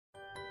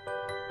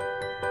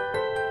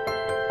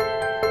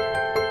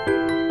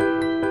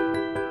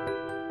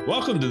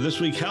Welcome to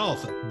This Week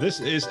Health. This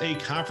is a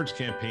conference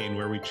campaign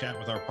where we chat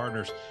with our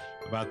partners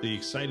about the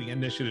exciting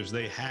initiatives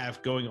they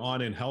have going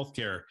on in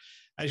healthcare.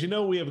 As you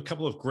know, we have a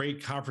couple of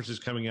great conferences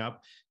coming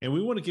up, and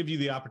we want to give you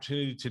the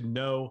opportunity to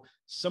know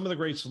some of the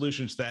great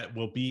solutions that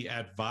will be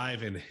at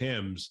ViVE and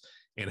HIMSS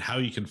and how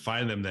you can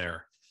find them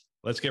there.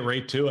 Let's get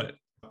right to it.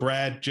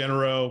 Brad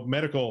Genereaux,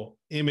 Medical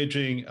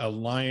Imaging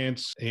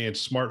Alliance and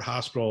Smart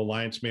Hospital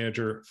Alliance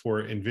Manager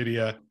for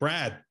NVIDIA.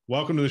 Brad,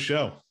 welcome to the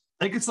show.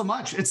 Thank you so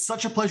much. It's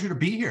such a pleasure to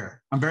be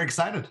here. I'm very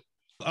excited.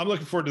 I'm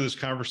looking forward to this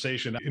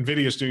conversation.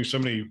 NVIDIA is doing so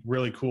many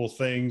really cool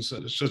things,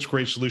 such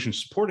great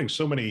solutions, supporting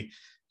so many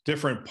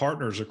different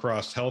partners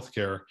across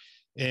healthcare.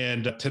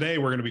 And today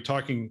we're going to be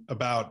talking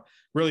about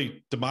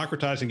really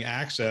democratizing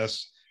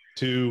access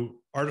to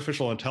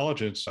artificial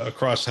intelligence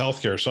across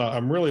healthcare. So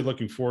I'm really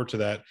looking forward to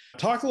that.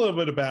 Talk a little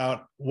bit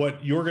about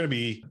what you're going to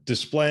be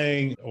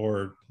displaying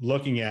or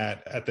looking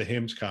at the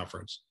HIMSS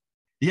conference.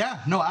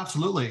 Yeah, no,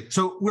 absolutely.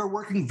 So we're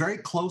working very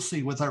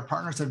closely with our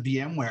partners at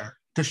VMware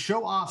to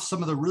show off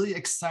some of the really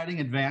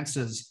exciting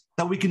advances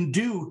that we can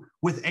do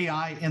with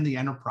AI in the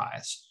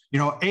enterprise. You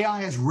know,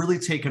 AI has really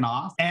taken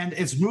off and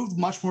it's moved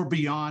much more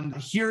beyond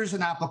here's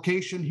an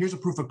application, here's a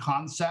proof of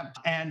concept,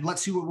 and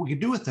let's see what we can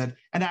do with it,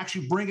 and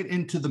actually bring it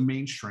into the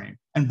mainstream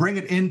and bring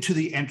it into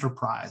the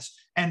enterprise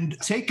and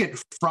take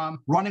it from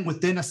running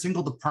within a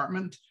single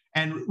department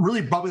and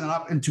really bubbling it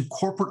up into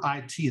corporate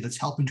IT that's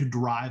helping to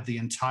drive the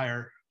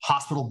entire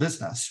hospital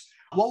business.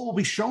 What we'll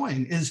be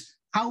showing is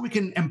how we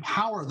can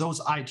empower those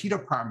IT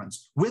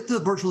departments with the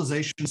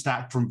virtualization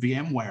stack from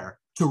VMware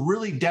to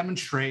really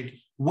demonstrate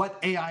what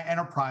AI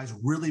enterprise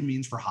really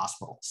means for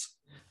hospitals.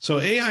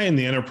 So AI in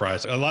the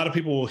enterprise, a lot of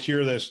people will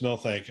hear this and they'll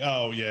think,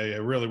 oh, yeah,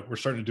 really, we're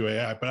starting to do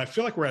AI. But I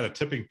feel like we're at a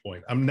tipping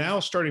point. I'm now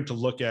starting to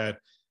look at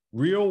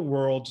real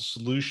world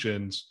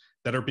solutions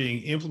that are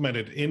being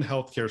implemented in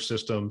healthcare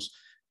systems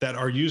that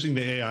are using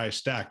the AI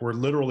stack. We're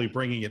literally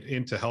bringing it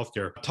into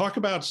healthcare. Talk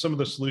about some of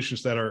the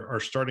solutions that are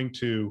starting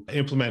to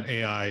implement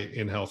AI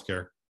in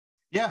healthcare.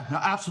 Yeah, no,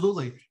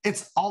 absolutely.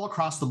 It's all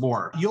across the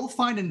board. You'll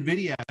find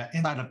NVIDIA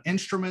inside of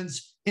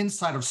instruments,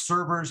 inside of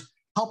servers,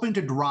 helping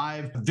to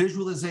drive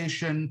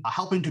visualization,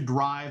 helping to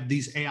drive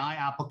these AI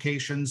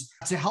applications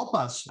to help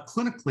us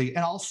clinically, and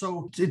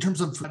also in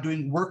terms of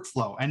doing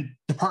workflow and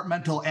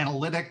departmental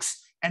analytics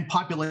and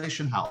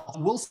population health.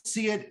 We'll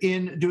see it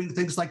in doing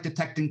things like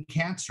detecting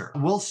cancer.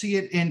 We'll see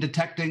it in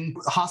detecting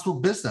hospital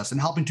business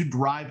and helping to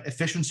drive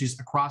efficiencies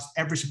across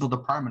every single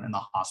department in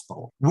the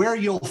hospital. Where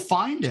you'll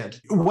find it,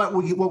 what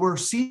we're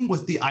seeing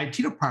with the IT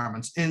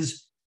departments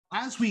is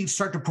as we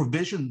start to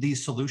provision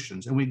these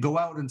solutions and we go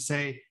out and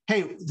say,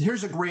 hey,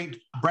 here's a great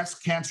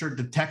breast cancer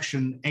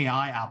detection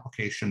AI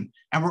application,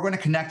 and we're going to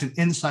connect it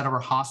inside of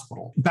our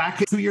hospital. Back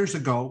 2 years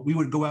ago, we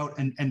would go out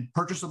and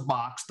purchase a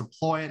box,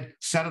 deploy it,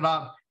 set it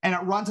up, and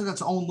it runs on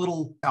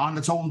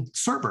its own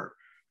server.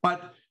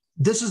 But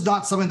this is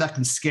not something that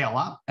can scale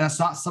up, and it's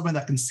not something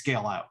that can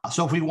scale out.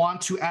 So if we want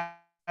to add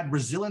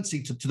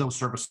resiliency to those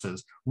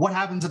services, what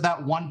happens if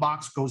that one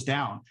box goes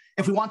down?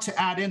 If we want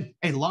to add in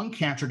a lung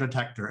cancer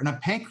detector and a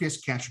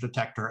pancreas cancer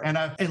detector and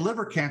a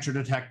liver cancer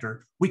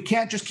detector, we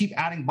can't just keep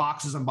adding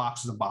boxes and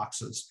boxes and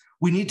boxes.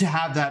 We need to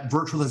have that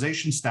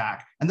virtualization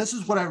stack. And this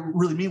is what I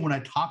really mean when I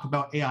talk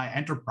about AI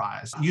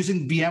enterprise,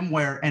 using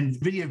VMware and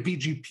NVIDIA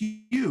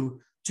vGPU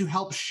to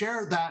help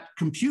share that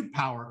compute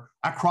power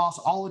across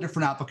all the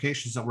different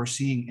applications that we're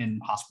seeing in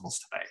hospitals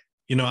today.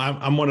 You know,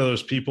 I'm one of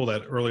those people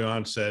that early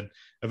on said,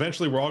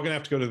 eventually we're all going to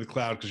have to go to the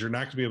cloud because you're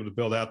not going to be able to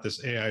build out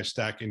this AI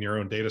stack in your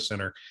own data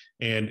center.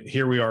 And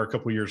here we are a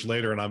couple of years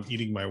later, and I'm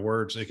eating my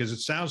words because it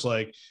sounds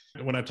like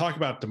when I talk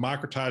about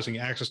democratizing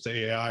access to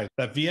AI,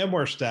 that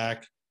VMware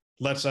stack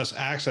lets us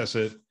access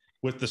it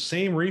with the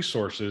same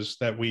resources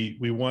that we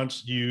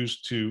once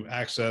used to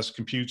access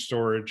compute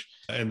storage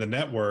and the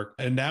network.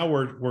 And now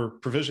we're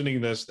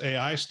provisioning this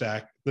AI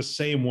stack the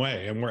same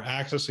way, and we're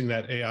accessing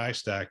that AI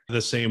stack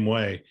the same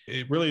way.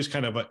 It really is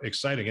kind of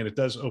exciting, and it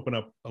does open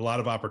up a lot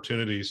of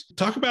opportunities.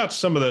 Talk about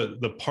some of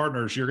the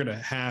partners you're going to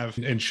have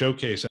and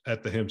showcase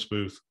at the HIMSS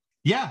booth.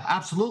 Yeah,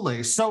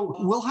 absolutely. So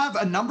we'll have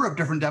a number of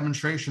different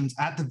demonstrations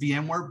at the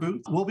VMware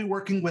booth. We'll be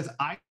working with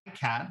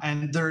iCAD,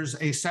 and there's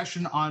a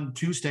session on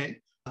Tuesday.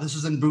 This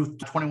is in booth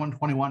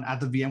 2121 at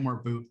the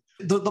VMware booth.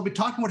 They'll be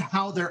talking about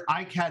how their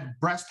iCAD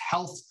breast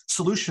health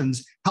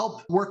solutions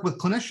help work with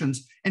clinicians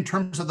in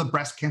terms of the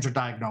breast cancer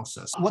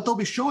diagnosis. What they'll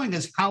be showing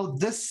is how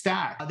this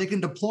stack, they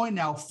can deploy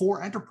now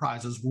for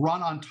enterprises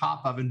run on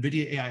top of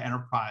NVIDIA AI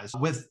Enterprise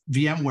with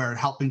VMware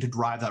helping to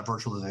drive that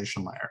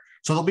virtualization layer.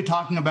 So they'll be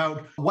talking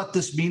about what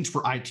this means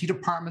for IT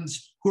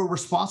departments who are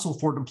responsible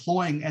for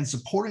deploying and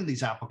supporting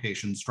these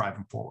applications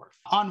driving forward.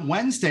 On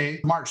Wednesday,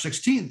 March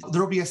 16th,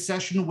 there will be a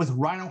session with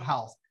Rhino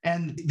Health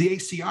and the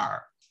ACR.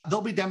 They'll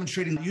be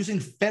demonstrating using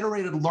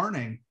federated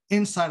learning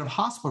inside of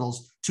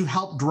hospitals to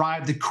help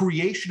drive the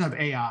creation of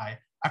AI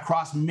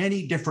across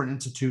many different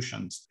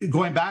institutions.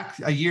 Going back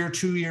a year,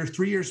 2 years,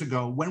 3 years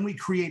ago, when we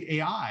create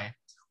AI,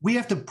 we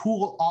have to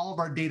pool all of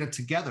our data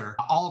together,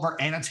 all of our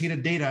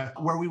annotated data,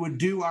 where we would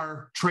do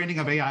our training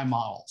of AI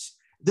models.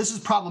 This is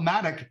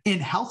problematic in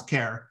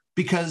healthcare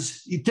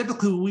because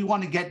typically we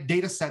want to get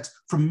data sets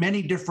from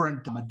many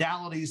different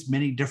modalities,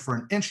 many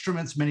different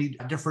instruments, many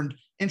different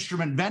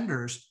instrument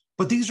vendors,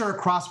 but these are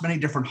across many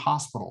different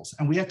hospitals.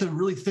 And we have to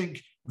really think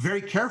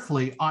very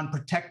carefully on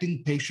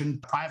protecting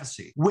patient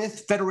privacy.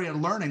 With federated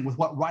learning, with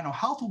what Rhino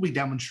Health will be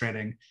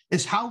demonstrating,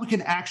 is how we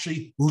can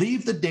actually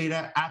leave the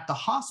data at the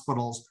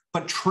hospitals,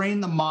 but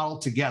train the model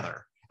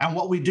together. And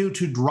what we do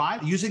to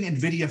drive, using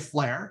NVIDIA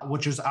Flare,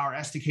 which is our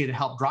SDK to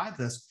help drive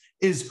this,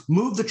 is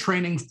move the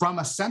training from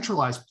a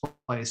centralized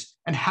place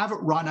and have it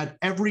run at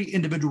every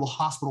individual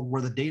hospital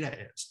where the data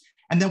is.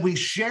 And then we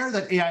share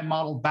that AI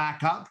model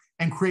back up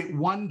and create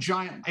one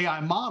giant AI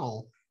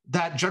model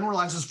that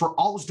generalizes for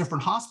all those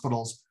different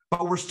hospitals,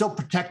 but we're still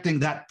protecting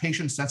that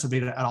patient-sensitive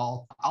data at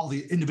all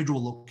the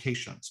individual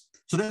locations.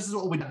 So this is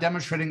what we'll be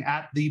demonstrating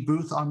at the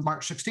booth on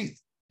March 16th.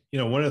 You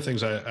know, one of the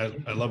things I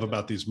love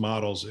about these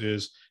models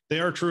is they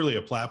are truly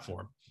a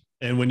platform.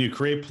 And when you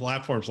create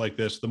platforms like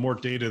this, the more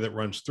data that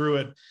runs through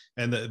it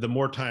and the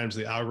more times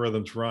the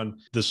algorithms run,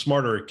 the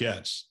smarter it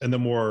gets and the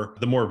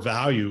more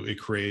value it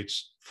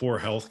creates for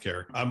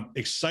healthcare. I'm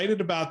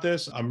excited about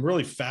this. I'm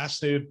really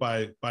fascinated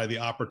by the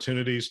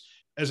opportunities.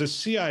 As a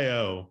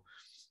CIO,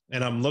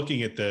 and I'm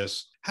looking at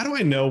this, how do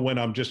I know when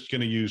I'm just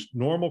going to use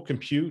normal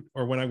compute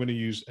or when I'm going to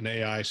use an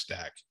AI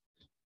stack?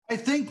 I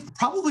think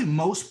probably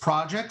most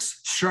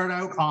projects start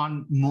out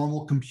on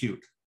normal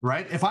compute.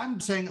 Right? If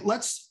I'm saying,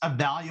 let's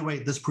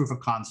evaluate this proof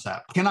of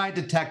concept, can I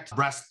detect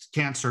breast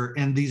cancer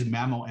in these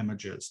mammo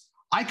images?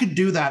 I could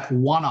do that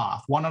one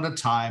at a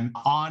time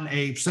on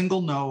a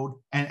single node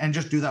and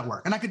just do that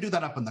work. And I could do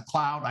that up in the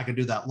cloud. I could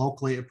do that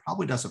locally. It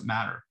probably doesn't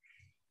matter.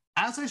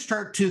 As I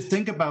start to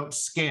think about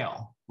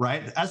scale,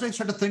 right? As I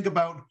start to think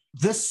about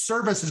this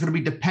service is going to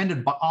be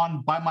dependent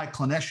by my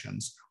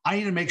clinicians, I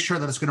need to make sure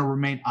that it's going to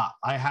remain up.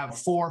 I have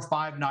 4 or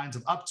 5 nines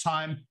of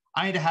uptime.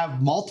 I need to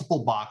have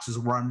multiple boxes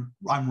where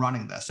I'm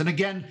running this. And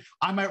again,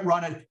 I might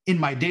run it in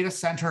my data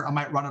center. I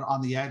might run it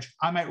on the edge.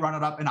 I might run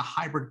it up in a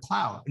hybrid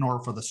cloud in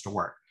order for this to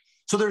work.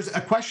 So there's a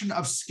question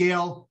of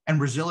scale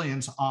and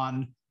resilience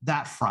on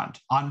that front,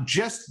 on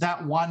just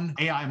that one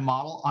AI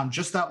model, on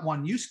just that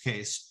one use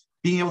case,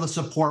 being able to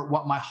support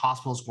what my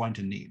hospital is going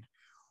to need.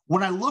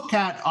 When I look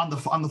at on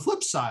the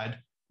flip side,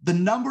 the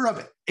number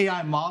of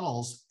AI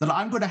models that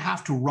I'm going to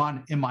have to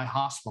run in my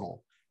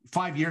hospital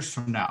 5 years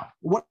from now,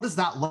 what does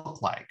that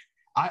look like?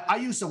 I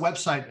use a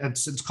website,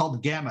 it's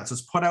called Gamuts.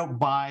 It's put out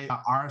by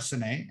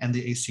RSNA and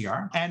the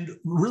ACR. And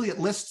really it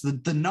lists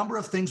the number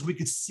of things we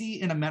could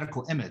see in a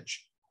medical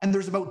image. And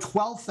there's about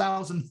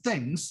 12,000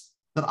 things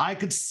that I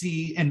could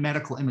see in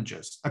medical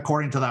images,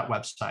 according to that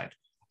website.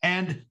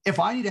 And if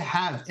I need to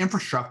have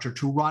infrastructure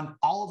to run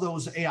all of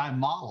those AI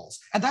models,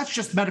 and that's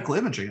just medical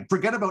imaging,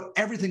 forget about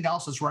everything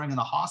else that's running in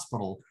the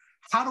hospital,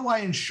 how do I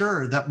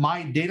ensure that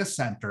my data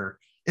center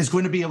is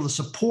going to be able to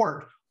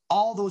support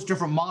all those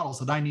different models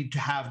that I need to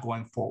have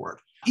going forward?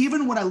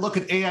 Even when I look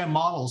at AI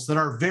models that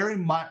are very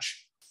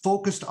much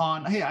focused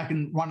on, hey, I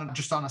can run it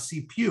just on a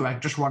CPU, I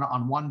can just run it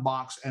on one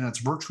box and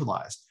it's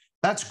virtualized.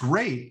 That's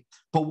great.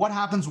 But what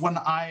happens when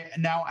I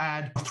now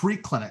add 3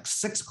 clinics,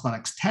 6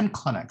 clinics, 10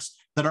 clinics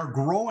that are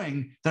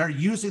growing, that are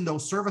using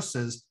those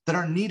services, that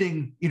are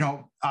needing,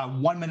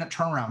 1 minute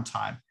turnaround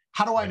time?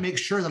 How do I make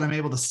sure that I'm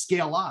able to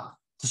scale up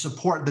to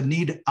support the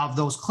need of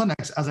those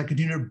clinics as I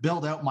continue to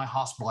build out my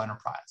hospital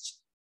enterprise?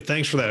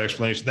 Thanks for that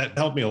explanation. That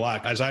helped me a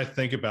lot. As I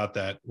think about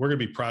that, we're going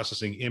to be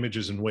processing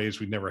images in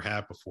ways we've never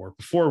had before.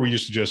 Before, we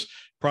used to just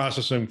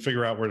process them,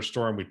 figure out where to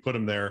store them. We'd put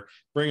them there,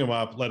 bring them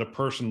up, let a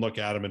person look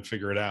at them and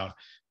figure it out.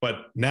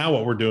 But now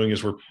what we're doing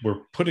is we're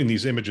putting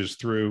these images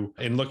through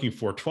and looking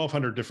for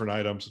 1,200 different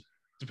items,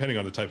 depending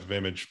on the type of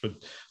image,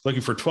 but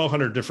looking for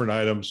 1,200 different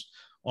items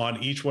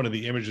on each one of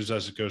the images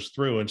as it goes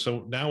through. And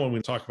so now when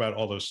we talk about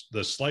all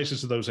the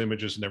slices of those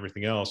images and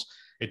everything else,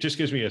 it just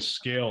gives me a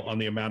scale on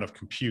the amount of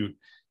compute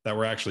that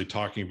we're actually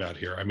talking about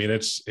here. I mean,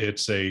 it's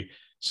a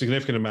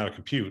significant amount of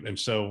compute. And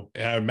so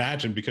I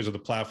imagine because of the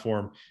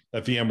platform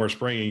that VMware is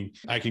bringing,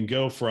 I can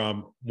go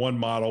from one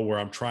model where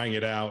I'm trying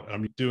it out, and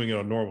I'm doing it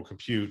on normal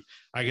compute.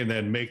 I can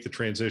then make the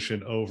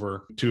transition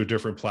over to a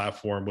different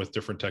platform with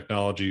different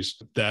technologies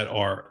that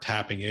are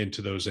tapping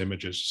into those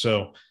images.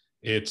 So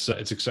it's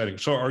exciting.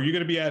 So are you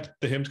going to be at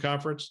the HIMSS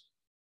conference?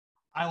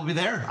 I will be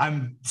there.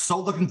 I'm so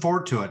looking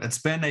forward to it. It's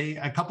been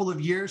a couple of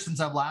years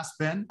since I've last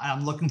been.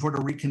 I'm looking forward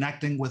to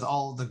reconnecting with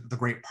all the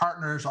great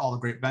partners, all the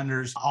great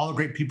vendors, all the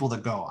great people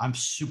that go. I'm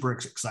super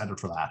excited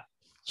for that.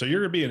 So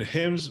you're going to be in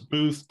HIMSS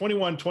booth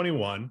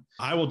 2121.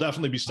 I will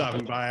definitely be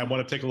stopping by. I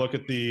want to take a look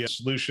at the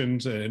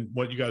solutions and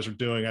what you guys are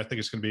doing. I think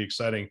it's going to be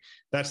exciting.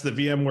 That's the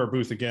VMware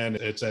booth again.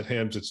 It's at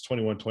HIMSS. It's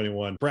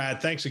 2121. Brad,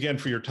 thanks again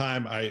for your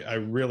time. I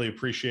really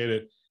appreciate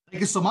it.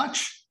 Thank you so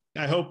much.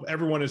 I hope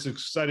everyone is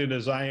excited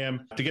as I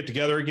am to get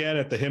together again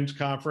at the HIMSS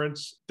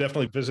conference.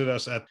 Definitely visit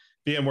us at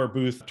VMware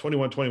booth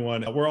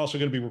 2121. We're also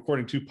going to be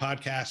recording 2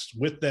 podcasts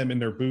with them in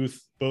their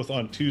booth, both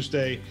on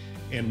Tuesday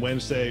and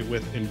Wednesday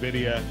with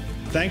NVIDIA.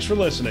 Thanks for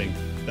listening.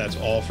 That's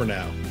all for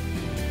now.